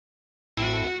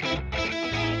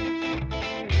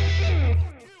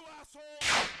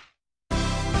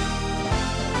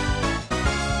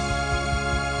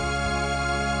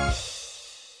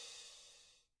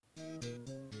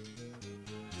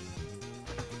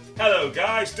Hello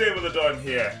guys, Dave with the Don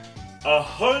here.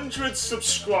 100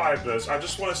 subscribers. I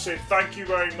just want to say thank you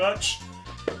very much.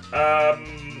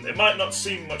 It might not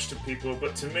seem much to people,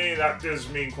 but to me that does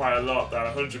mean quite a lot, that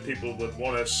 100 people would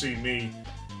want to see me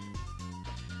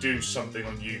do something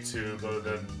on YouTube other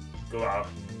than go out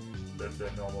and live their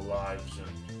normal lives and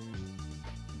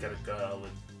get a girl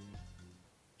and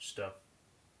stuff.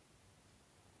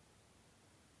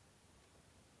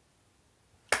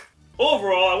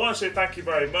 Overall, I want to say thank you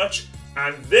very much,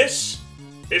 and this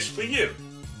is for you.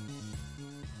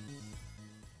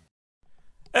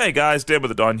 Hey guys, Dave with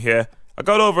the Don here. I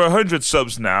got over 100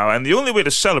 subs now, and the only way to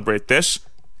celebrate this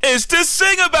is to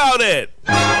sing about it!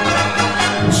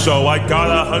 So I got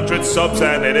 100 subs,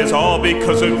 and it is all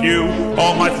because of you,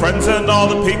 all my friends and all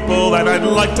the people, and I'd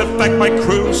like to thank my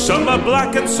crew. Some are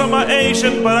black and some are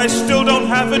Asian, but I still don't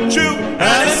have a Jew.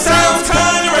 And it sounds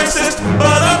kinda racist,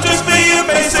 but I'm just being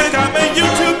basic. I'm a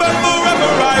YouTuber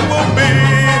forever, I will be.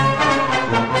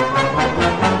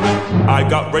 I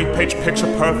got rate page picture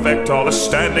perfect, all the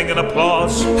standing and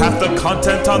applause. Half the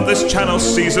content on this channel,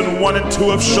 season 1 and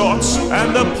 2 of Shortz.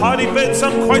 And the Par-T-Vidz,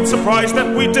 I'm quite surprised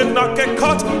that we did not get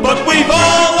caught. But we've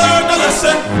all learned a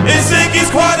lesson, IzIggy's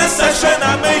quite a session.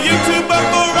 I'm a YouTuber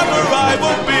forever, I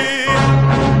will be.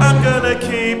 I'm gonna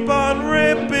keep on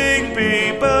ripping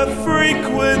Bieber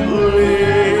frequently.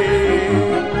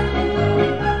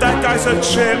 That guy's a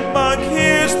chipmunk,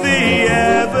 here's the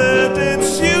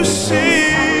evidence you see.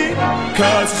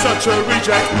 Cause such a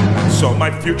reject, so my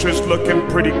future's looking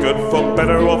pretty good, for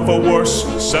better or for worse.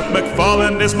 Seth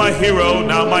MacFarlane is my hero,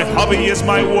 now my hobby is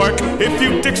my work. If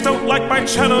you dicks don't like my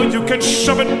channel, you can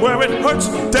shove it where it hurts.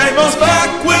 Damo's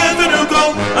back with a new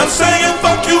goal, I'm saying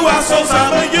fuck you assholes.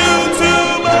 I'm a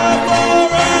YouTuber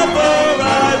forever,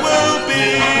 I will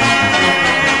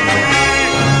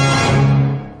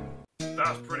be.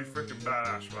 That's pretty freaking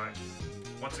badass, right?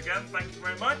 Once again, thank you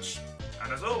very much,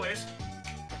 and as always,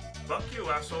 fuck you,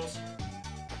 assholes.